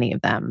college, many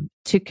of them,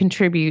 to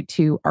contribute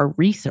to our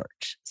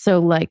research. So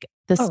like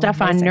the stuff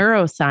amazing. On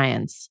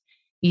neuroscience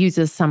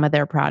uses some of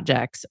their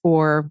projects,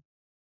 or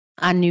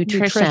on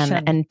nutrition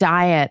and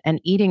diet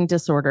and eating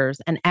disorders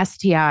and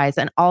STIs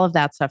and all of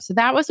that stuff. So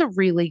that was a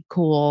really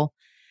cool.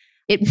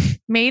 It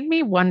made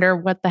me wonder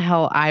what the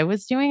hell I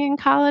was doing in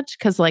college.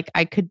 Cause like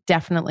I could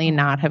definitely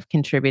not have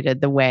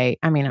contributed the way,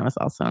 I mean, I was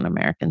also an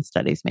American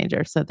studies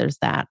major. So there's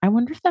that. I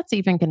wonder if that's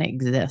even going to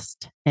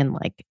exist in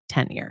like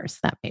 10 years,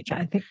 that major.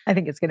 I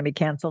think it's going to be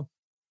canceled.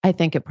 I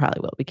think it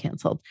probably will be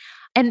canceled.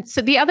 And so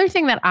the other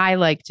thing that I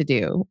like to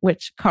do,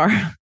 which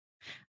Cara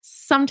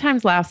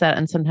sometimes laughs at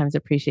and sometimes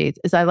appreciates,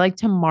 is I like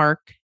to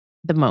mark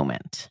the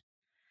moment.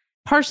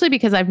 Partially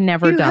because I've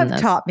never done this. You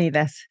have taught me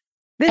this.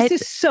 This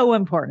is so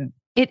important.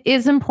 It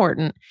is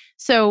important.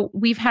 So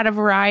we've had a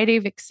variety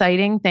of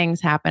exciting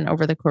things happen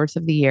over the course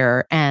of the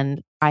year.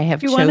 And I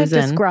have chosen... Do you want to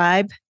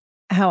describe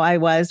how I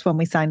was when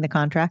we signed the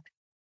contract?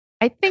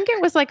 I think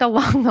it was like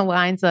along the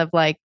lines of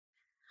like,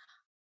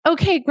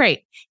 okay,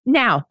 great.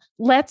 Now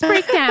let's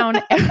break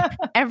down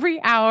every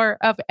hour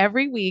of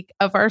every week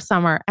of our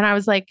summer. And I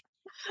was like,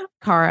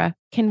 Cara,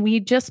 can we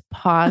just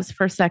pause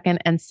for a second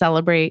and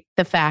celebrate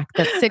the fact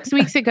that 6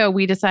 weeks ago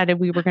we decided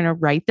we were going to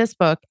write this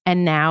book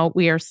and now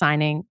we are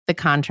signing the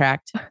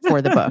contract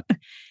for the book.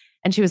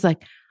 And she was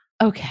like,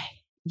 okay,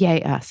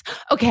 yay us.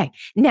 Okay,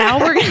 now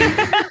we're going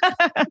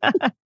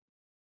to.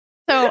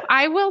 So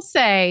I will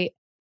say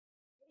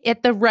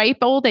at the ripe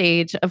old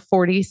age of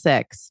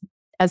 46,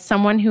 as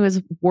someone who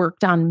has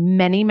worked on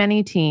many,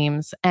 many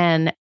teams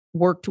and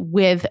worked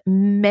with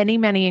many,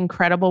 many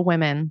incredible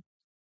women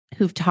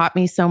who've taught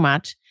me so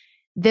much,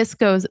 this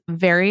goes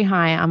very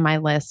high on my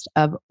list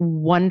of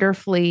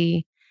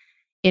wonderfully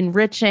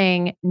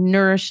enriching,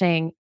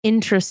 nourishing,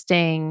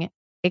 interesting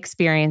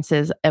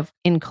experiences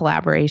in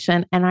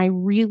collaboration. And I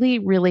really,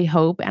 really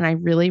hope and I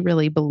really,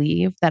 really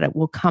believe that it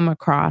will come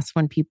across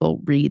when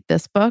people read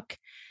this book.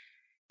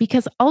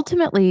 Because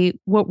ultimately,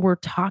 what we're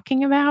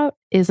talking about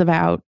is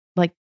about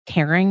like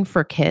caring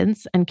for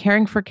kids, and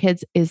caring for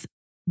kids is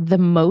the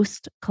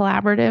most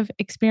collaborative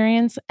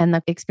experience, and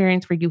the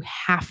experience where you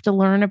have to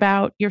learn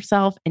about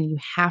yourself and you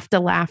have to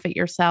laugh at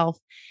yourself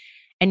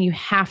and you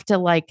have to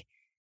like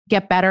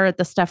get better at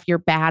the stuff you're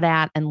bad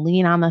at and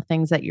lean on the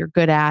things that you're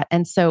good at.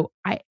 And so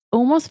I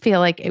almost feel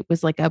like it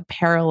was like a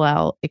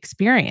parallel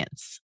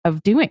experience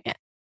of doing it.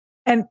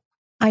 And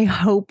I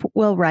hope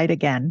we'll write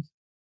again.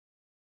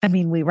 I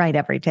mean, we write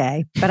every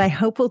day, but I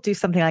hope we'll do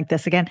something like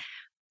this again.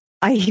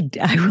 I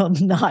will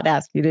not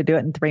ask you to do it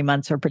in 3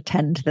 months or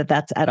pretend that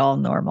that's at all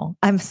normal.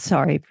 I'm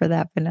sorry for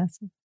that,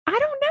 Vanessa. I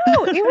don't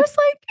know. It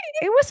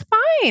was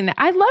fine.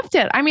 I loved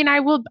it. I mean, I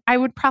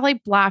would probably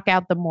block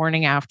out the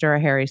morning after a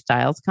Harry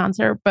Styles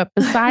concert, but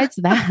besides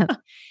that,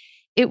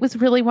 it was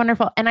really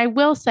wonderful. And I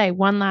will say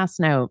one last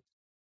note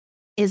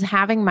is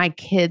having my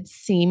kids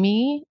see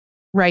me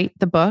write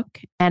the book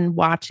and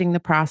watching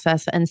the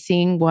process and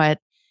seeing what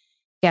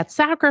gets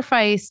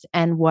sacrificed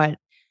and what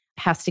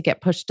has to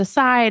get pushed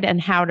aside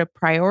and how to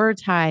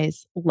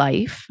prioritize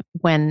life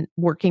when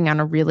working on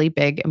a really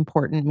big,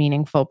 important,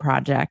 meaningful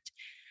project,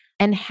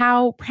 and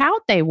how proud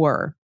they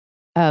were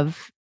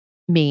of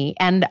me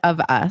and of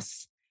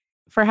us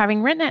for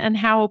having written it, and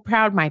how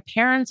proud my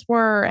parents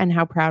were and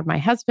how proud my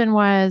husband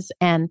was.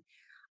 And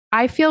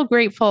I feel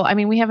grateful. I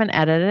mean, we haven't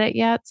edited it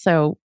yet,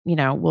 so,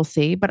 we'll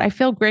see. But I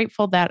feel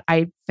grateful that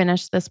I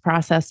finished this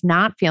process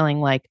not feeling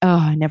like, oh,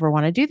 I never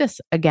want to do this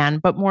again,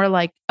 but more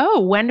like, oh,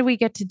 when do we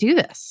get to do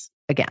this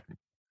again?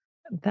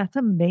 That's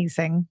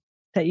amazing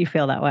that you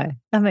feel that way.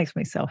 That makes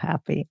me so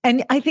happy.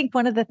 And I think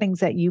one of the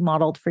things that you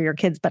modeled for your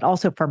kids, but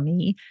also for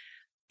me,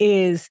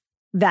 is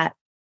that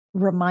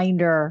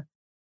reminder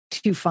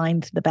to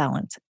find the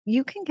balance.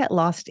 You can get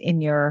lost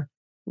in your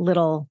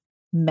little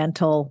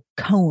mental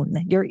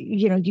cone.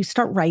 You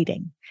start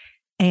writing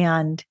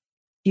and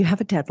you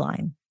have a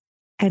deadline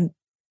and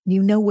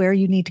you know where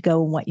you need to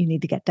go and what you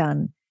need to get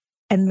done.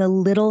 And the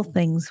little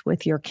things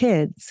with your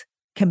kids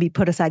can be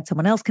put aside.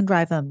 Someone else can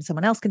drive them.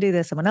 Someone else can do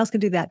this. Someone else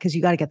can do that, because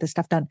you got to get this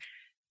stuff done.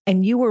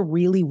 And you were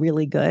really,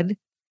 really good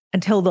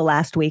until the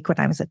last week when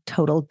I was a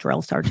total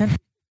drill sergeant.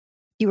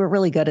 You were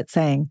really good at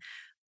saying,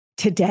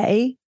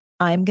 today,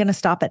 I'm going to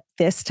stop at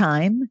this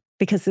time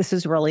because this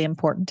is really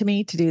important to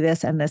me to do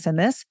this and this and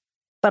this,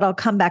 but I'll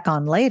come back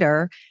on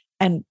later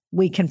and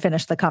we can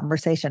finish the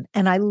conversation.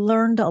 And I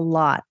learned a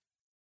lot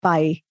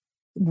by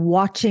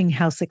watching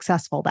how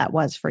successful that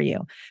was for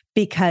you,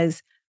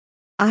 because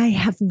I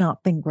have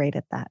not been great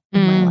at that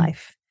in my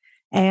life.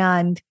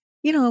 And,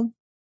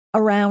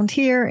 around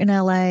here in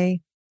LA,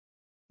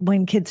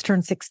 when kids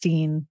turn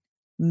 16,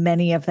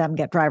 many of them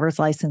get driver's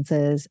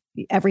licenses.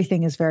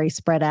 Everything is very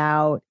spread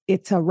out.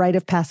 It's a rite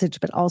of passage,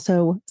 but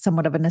also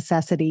somewhat of a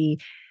necessity.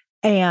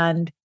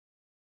 And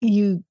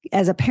you,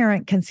 as a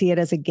parent, can see it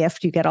as a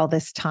gift. You get all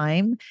this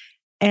time.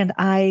 And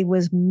I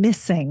was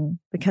missing,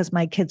 because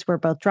my kids were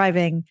both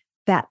driving,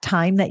 that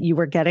time that you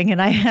were getting. And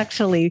I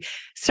actually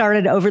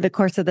started over the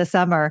course of the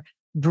summer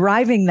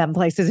driving them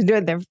places and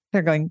doing it.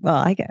 They're going, well,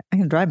 I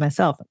can drive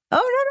myself.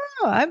 Oh,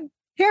 no.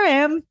 Here I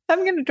am. I'm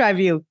going to drive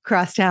you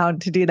across town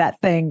to do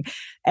that thing.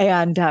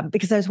 And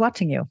because I was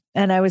watching you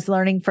and I was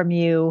learning from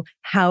you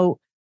how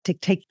to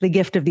take the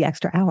gift of the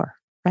extra hour.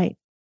 Right.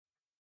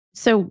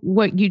 So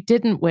what you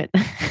didn't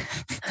witness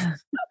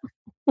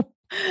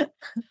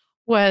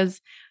was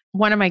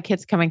one of my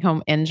kids coming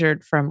home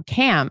injured from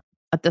camp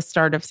at the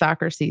start of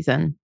soccer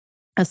season,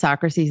 a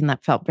soccer season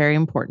that felt very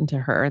important to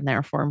her and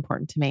therefore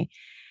important to me.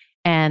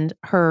 And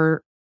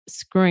her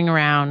screwing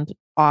around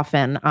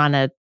often on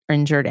a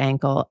injured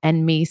ankle,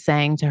 and me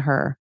saying to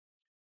her,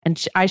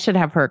 and I should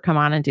have her come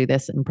on and do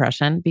this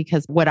impression,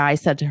 because what I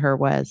said to her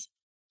was,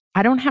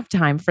 I don't have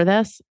time for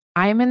this.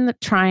 I'm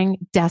trying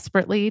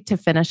desperately to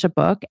finish a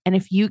book. And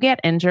if you get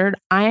injured,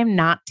 I am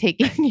not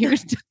taking you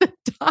to the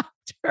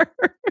doctor.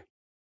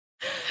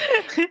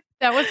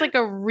 That was like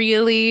a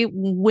really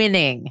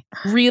winning.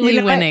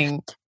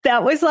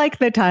 That was like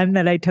the time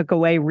that I took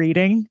away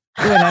reading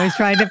when I was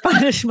trying to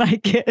punish my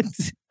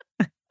kids.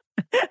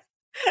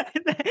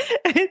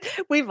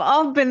 We've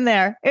all been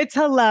there. It's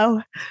a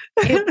low.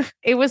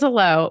 It was a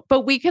low,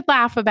 but we could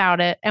laugh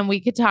about it and we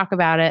could talk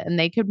about it and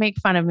they could make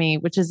fun of me,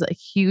 which is a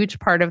huge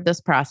part of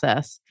this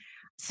process.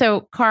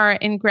 So, Cara,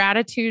 in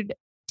gratitude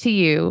to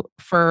you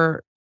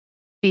for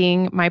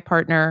being my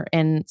partner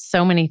in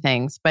so many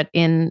things, but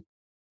in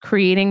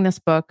creating this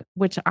book,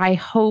 which I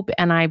hope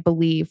and I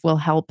believe will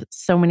help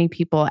so many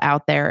people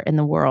out there in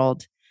the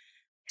world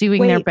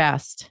doing their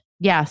best.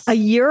 Yes. A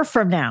year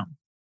from now,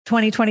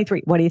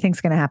 2023, what do you think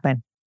is going to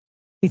happen?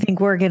 You think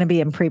we're going to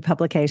be in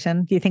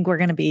pre-publication? Do you think we're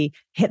going to be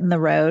hitting the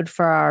road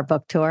for our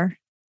book tour?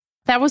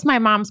 That was my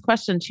mom's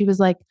question. She was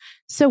like,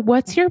 so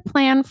what's your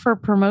plan for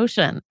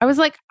promotion? I was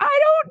like, I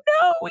don't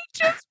know. We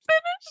just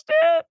finished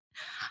it.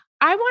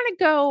 I want to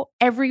go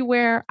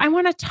everywhere. I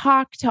want to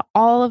talk to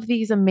all of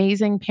these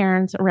amazing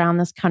parents around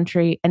this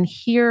country and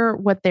hear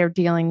what they're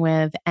dealing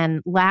with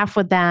and laugh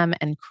with them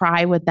and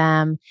cry with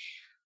them.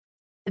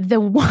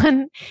 The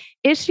one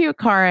issue,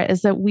 Cara,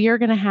 is that we are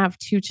going to have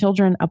 2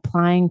 children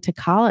applying to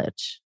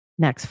college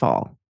next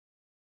fall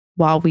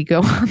while we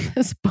go on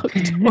this book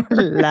tour.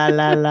 La,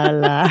 la, la,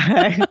 la.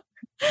 I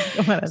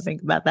want to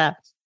think about that.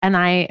 And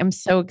I am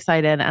so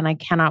excited and I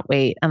cannot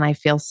wait. And I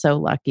feel so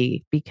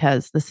lucky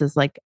because this is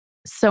like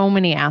so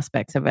many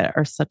aspects of it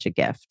are such a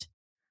gift.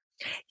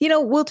 You know,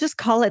 we'll just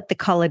call it the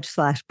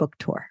college/book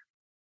tour.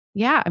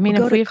 Yeah. I mean,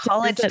 we'll if go we to have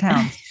college to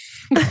towns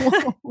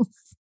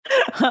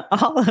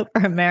all over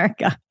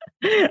America.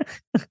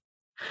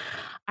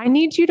 I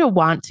need you to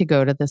want to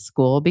go to the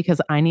school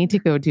because I need to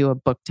go do a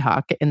book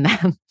talk in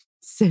that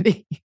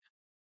city.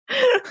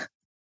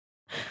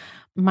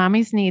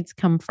 Mommy's needs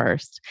come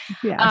first.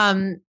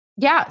 Yes.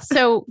 Yeah.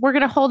 So we're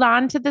going to hold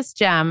on to this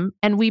gem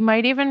and we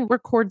might even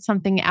record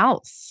something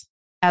else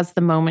as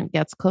the moment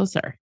gets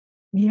closer.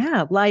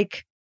 Yeah.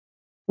 Like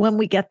when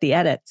we get the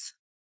edits.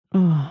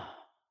 Oh,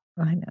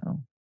 I know.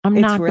 I'm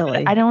It's not really.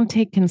 good. I don't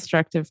take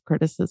constructive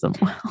criticism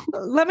well.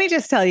 Let me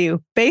just tell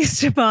you,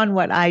 based upon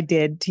what I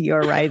did to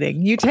your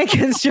writing, you take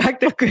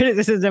constructive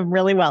criticism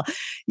really well.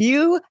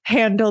 You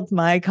handled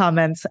my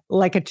comments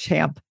like a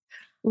champ.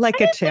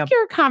 Like a champ. I think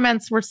your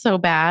comments were so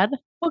bad.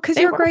 Well, because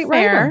you're a great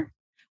writer.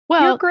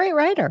 Well, you're a great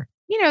writer.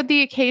 You know,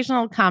 the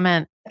occasional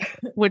comment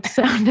which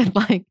sounded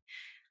like,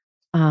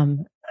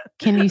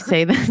 can you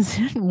say this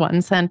in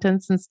one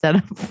sentence instead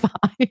of 5?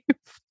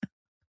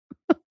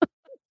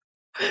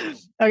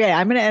 Okay,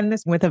 I'm going to end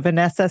this with a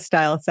Vanessa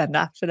style send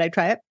off. Should I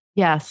try it?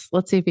 Yes.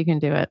 Let's see if you can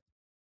do it.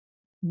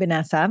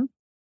 Vanessa,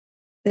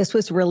 this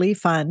was really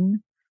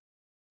fun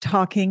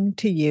talking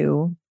to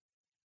you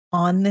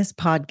on this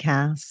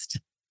podcast,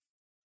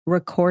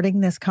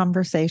 recording this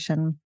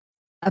conversation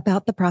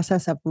about the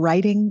process of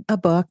writing a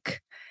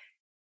book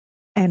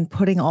and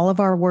putting all of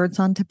our words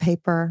onto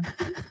paper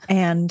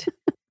and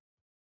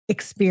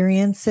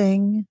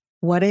experiencing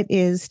what it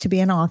is to be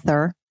an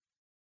author.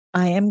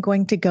 I am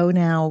going to go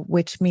now,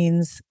 which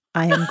means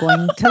I am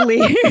going to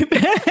leave.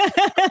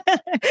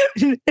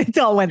 It's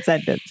all one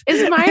sentence.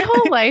 Is my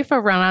whole life a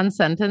run-on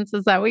sentence?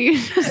 Is that what you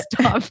just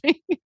taught me?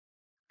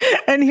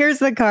 And here's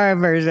the Cara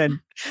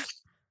version.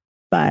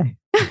 Bye.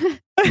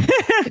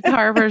 The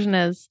Cara version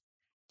is,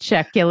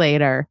 check you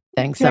later.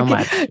 Thanks so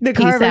much. The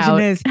Cara version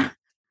is,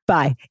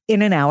 bye.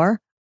 In an hour,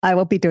 I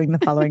will be doing the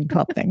following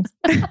 12 things.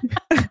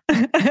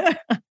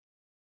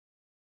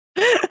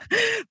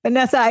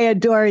 Vanessa, I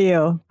adore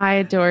you. I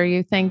adore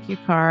you. Thank you,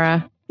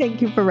 Cara.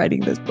 Thank you for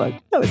writing this book.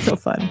 That was so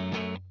fun.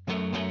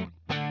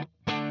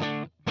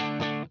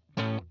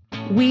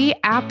 We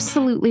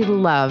absolutely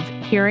love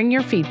hearing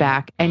your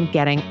feedback and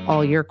getting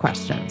all your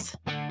questions.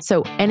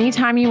 So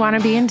anytime you want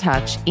to be in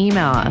touch,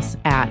 email us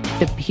at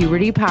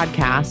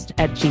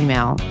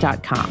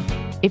thepubertypodcast@gmail.com.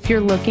 If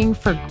you're looking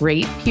for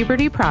great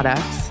puberty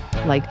products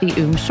like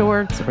the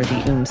shorts or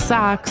the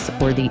socks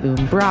or the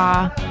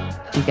bra,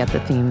 you get the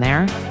theme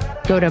there,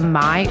 go to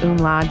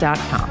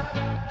myumla.com.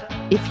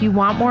 If you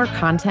want more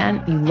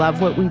content, you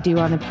love what we do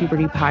on the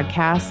Puberty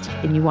Podcast,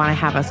 and you want to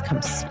have us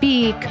come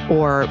speak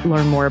or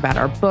learn more about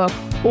our book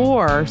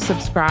or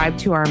subscribe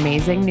to our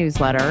amazing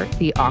newsletter,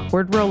 The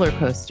Awkward Roller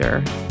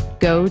Coaster,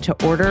 go to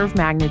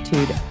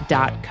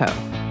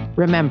orderofmagnitude.co.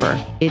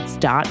 Remember, it's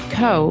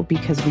 .co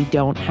because we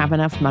don't have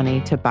enough money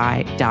to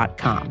buy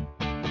 .com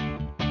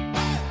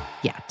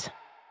yet.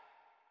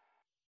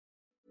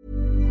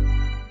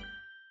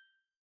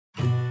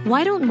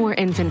 Why don't more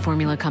infant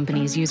formula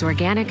companies use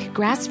organic,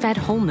 grass-fed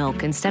whole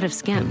milk instead of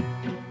skim?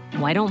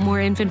 Why don't more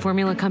infant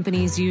formula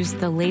companies use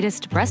the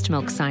latest breast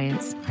milk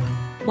science?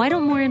 Why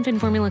don't more infant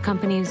formula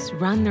companies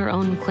run their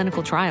own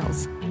clinical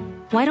trials?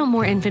 Why don't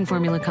more infant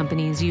formula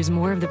companies use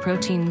more of the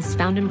proteins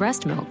found in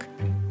breast milk?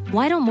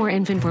 Why don't more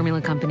infant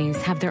formula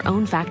companies have their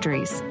own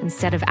factories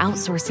instead of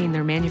outsourcing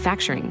their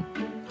manufacturing?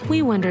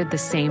 We wondered the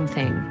same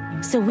thing.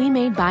 So we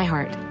made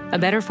ByHeart, a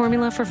better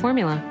formula for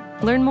formula.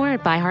 Learn more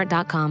at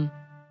byheart.com.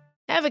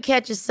 Ever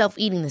catch yourself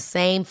eating the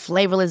same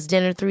flavorless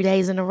dinner 3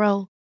 days in a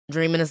row?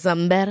 Dreaming of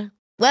something better?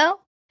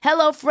 Well,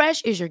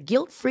 HelloFresh is your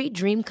guilt-free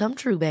dream come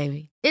true,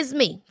 baby. It's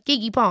me,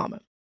 Keke Palmer.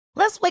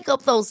 Let's wake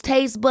up those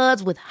taste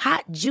buds with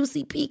hot,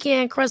 juicy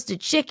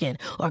pecan-crusted chicken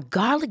or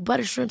garlic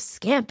butter shrimp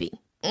scampi.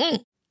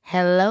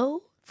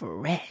 Hello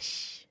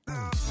Fresh.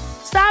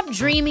 Stop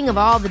dreaming of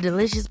all the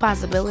delicious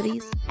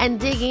possibilities and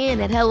dig in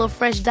at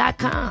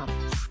HelloFresh.com.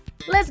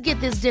 Let's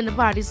get this dinner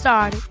party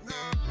started.